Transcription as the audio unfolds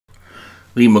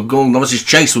The Maghull Novices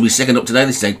Chase will be second up today.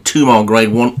 This is a 2-mile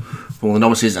grade 1 for the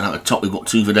novices, and at the top we've got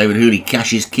 2 for David Hooley,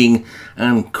 Cash's King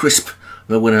and Crisp,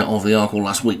 the winner of the Arkle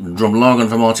last week. Drumlargan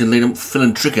for Martin Leadham, Phil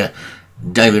and Tricker,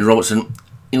 David Robertson,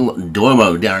 Il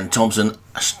Duomo, Darren Thompson,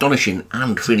 Astonishing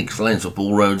and Phoenix Flames for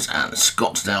Paul Rhodes, and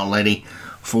Scottsdale Lady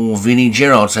for Vinnie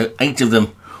Gerard. So 8 of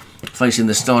them facing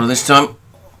the starter this time.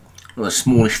 With a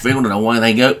smallish field, and away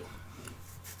they go.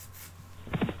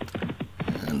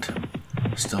 And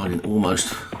starting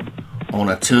almost on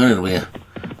a turn, it'll be a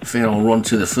fair old run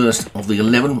to the first of the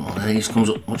 11. Well, this comes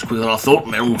up much quicker than I thought.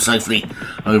 Merrill safely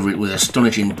over it with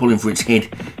Astonishing pulling for its head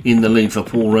in the lead for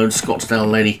Paul Rhodes. Scottsdale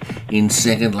Lady in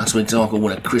second. Last week's Arkle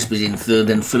winner Crisp is in third.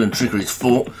 Then Phil and Tricker is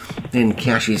fourth. Then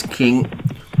Cash's King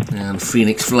and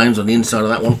Phoenix Flames on the inside of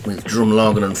that one with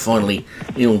Drumlargan, and finally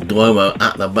Il Duomo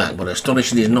at the back. But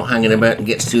Astonishing is not hanging about and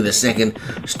gets to the second.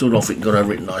 Stood off it, got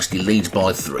over it nicely, leads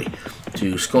by 3.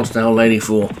 To Scottsdale Lady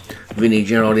for Vinnie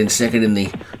Gerard in second in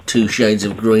the 2 shades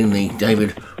of green. The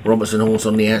David Robertson horse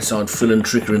on the outside, Phil and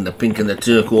Tricker in the pink and the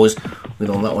turquoise, with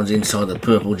on that one's inside the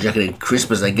purple jacketed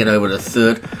Crisp as they get over to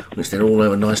third, which they're all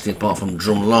over nicely apart from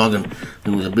Drumlargan,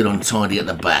 who was a bit untidy at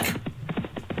the back.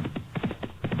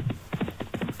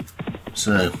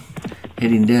 So,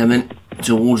 heading down then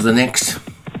towards the next,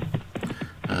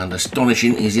 and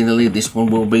Astonishing is in the lead. This one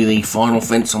will be the final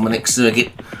fence on the next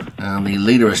circuit, and the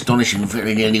leader Astonishing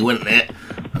very nearly went there,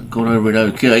 but got over it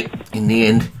okay in the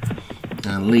end,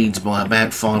 and leads by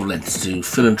about 5 lengths to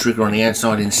Phil and Tricker on the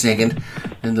outside in second.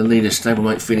 Then the leader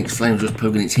stablemate Phoenix Flames was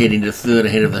poking its head into third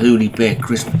ahead of the Hooley pair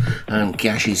Crisp and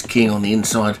Cash's King. On the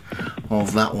inside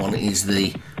of that one is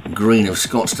the green of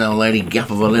Scottsdale Lady, gap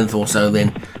of a length or so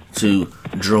then to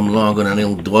Drumlargan and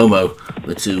Il Duomo,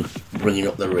 the 2 bringing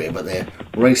up the rear, but they're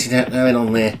racing out now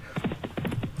on their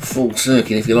full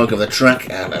circuit, if you like, of the track,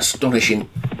 and Astonishing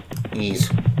is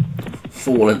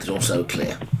 4 lengths or so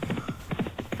clear.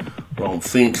 From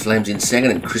Phoenix Flames in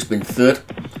second and Crisp in third,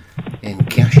 and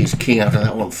Cash's King after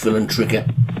that one, Phil and Tricker.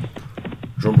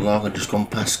 Drumlargan just gone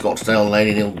past Scottsdale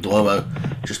Lady, and Il Duomo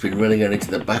just been relegated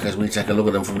to the back as we take a look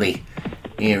at them from the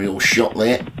aerial shot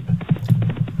there.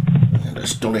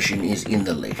 Astonishing is in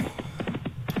the lead.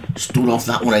 Stood off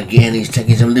that one again. He's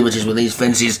taking some liberties with these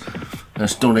fences.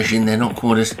 Astonishing, they're not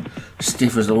quite as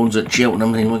stiff as the ones at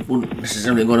Cheltenham. He wouldn't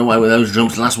necessarily have got away with those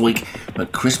jumps last week,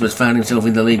 but Crisp has found himself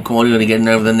in the lead quite early, getting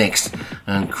over the next,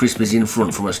 and Crisp is in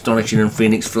front from Astonishing and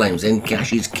Phoenix Flames. Then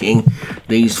Cash's King.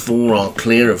 These 4 are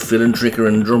clear of Phil and Tricker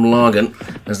and Drumlargan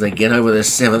as they get over the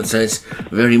 7th, so it's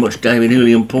very much David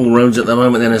Hooley and Paul Rhodes at the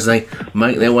moment then as they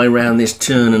make their way round this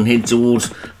turn and head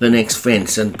towards the next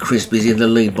fence, and Crisp is in the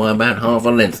lead by about half a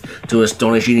length to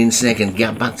Astonishing in second.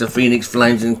 Gap back to Phoenix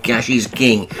Flames and Cash's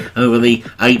King. Over the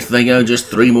 8th they go, just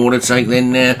 3 more to take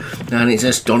then now, and it's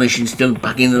Astonishing still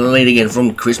back into the lead again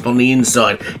from Crisp on the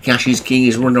inside. Cash's King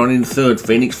is running on in third.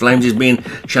 Phoenix Flames is being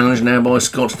challenged now by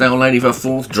Scottsdale Lady for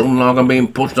 4th. Drumlargan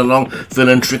being pushed along. Phil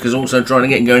and Tricker's also trying to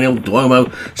get going. Il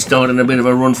Duomo starting a bit of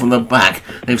a run from the back.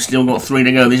 They've still got 3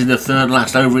 to go. This is the 3rd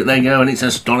last. Over it they go, and it's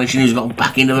Astonishing who's got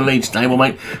back into the lead.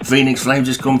 Stablemate Phoenix Flames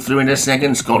has come through into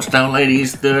second. Scottsdale Lady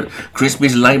is third. Crisp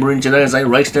is labouring today as they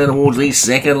race down towards the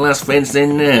 2nd last fence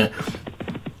then now.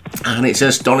 And it's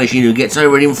Astonishing who gets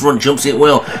over it in front, jumps it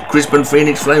well. Crisp and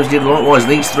Phoenix Flames did likewise.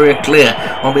 These 3 are clear.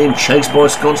 I'm being chased by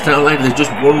Scottsdale Lady. There's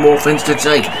just 1 more fence to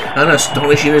take, and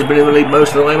Astonishing has been in the lead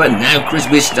most of the way, but now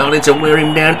Crisp is starting to wear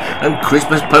him down, and Crisp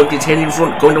has poked its head in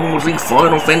front, going towards the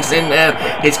final fence then now.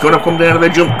 It's going to come down to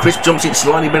the jump. Crisp jumps it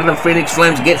slightly better than Phoenix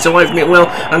Flames, gets away from it well,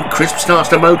 and Crisp starts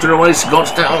to motor away.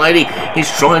 Scottsdale Lady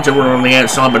is trying to run on the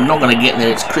outside, but not going to get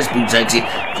there. It's Crisp who takes it.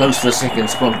 Close for second,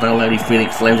 Scottsdale Lady,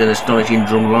 Phoenix Flames, and Astonishing.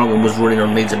 Drumlargan was running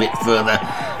on leads a bit further,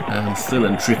 and Phil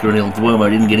and Tricker and Il Duomo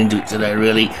didn't get into it today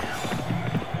really,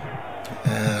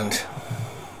 and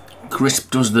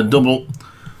Crisp does the double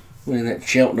winning at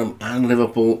Cheltenham and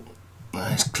Liverpool.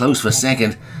 It's close for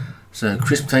second, so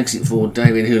Crisp takes it for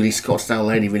David Hooley, Scottsdale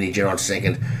Lady, Vinnie Gerard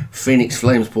second, Phoenix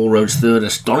Flames Paul Rhodes third,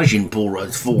 Astonishing Paul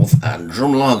Rhodes fourth, and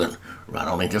Drumlargan ran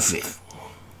on into 5th.